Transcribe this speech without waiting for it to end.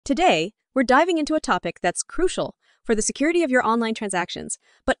Today, we're diving into a topic that's crucial for the security of your online transactions,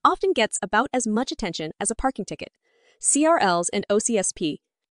 but often gets about as much attention as a parking ticket: CRLs and OCSP.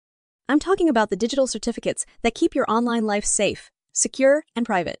 I'm talking about the digital certificates that keep your online life safe, secure, and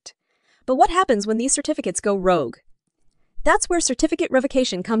private. But what happens when these certificates go rogue? That's where certificate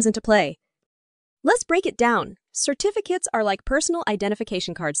revocation comes into play. Let's break it down. Certificates are like personal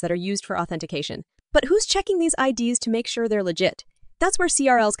identification cards that are used for authentication. But who's checking these IDs to make sure they're legit? That's where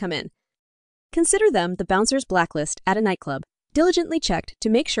CRLs come in. Consider them the bouncer's blacklist at a nightclub, diligently checked to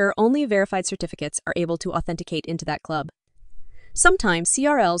make sure only verified certificates are able to authenticate into that club. Sometimes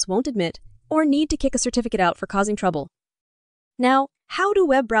CRLs won't admit or need to kick a certificate out for causing trouble. Now, how do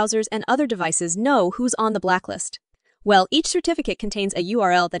web browsers and other devices know who's on the blacklist? Well, each certificate contains a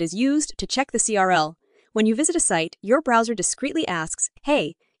URL that is used to check the CRL. When you visit a site, your browser discreetly asks,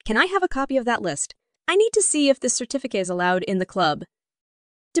 "Hey, can I have a copy of that list? I need to see if this certificate is allowed in the club."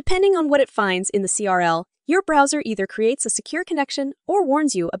 Depending on what it finds in the CRL, your browser either creates a secure connection or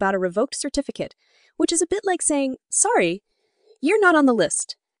warns you about a revoked certificate, which is a bit like saying, "Sorry, you're not on the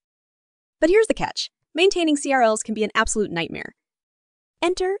list." But here's the catch. Maintaining CRLs can be an absolute nightmare.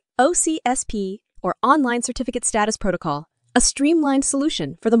 Enter OCSP, or Online Certificate Status Protocol, a streamlined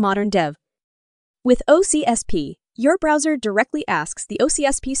solution for the modern dev. With OCSP, your browser directly asks the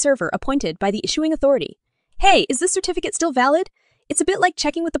OCSP server appointed by the issuing authority, "Hey, is this certificate still valid?" It's a bit like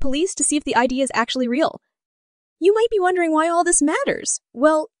checking with the police to see if the ID is actually real. You might be wondering why all this matters.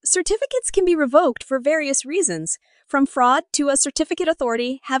 Well, certificates can be revoked for various reasons, from fraud to a certificate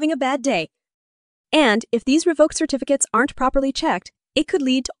authority having a bad day. And if these revoked certificates aren't properly checked, it could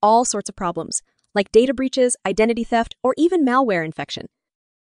lead to all sorts of problems, like data breaches, identity theft, or even malware infection.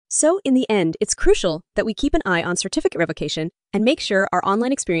 So in the end, it's crucial that we keep an eye on certificate revocation and make sure our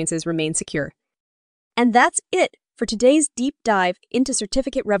online experiences remain secure. And that's it for today's deep dive into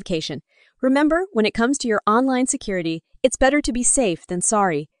certificate revocation. Remember, when it comes to your online security, it's better to be safe than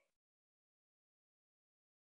sorry.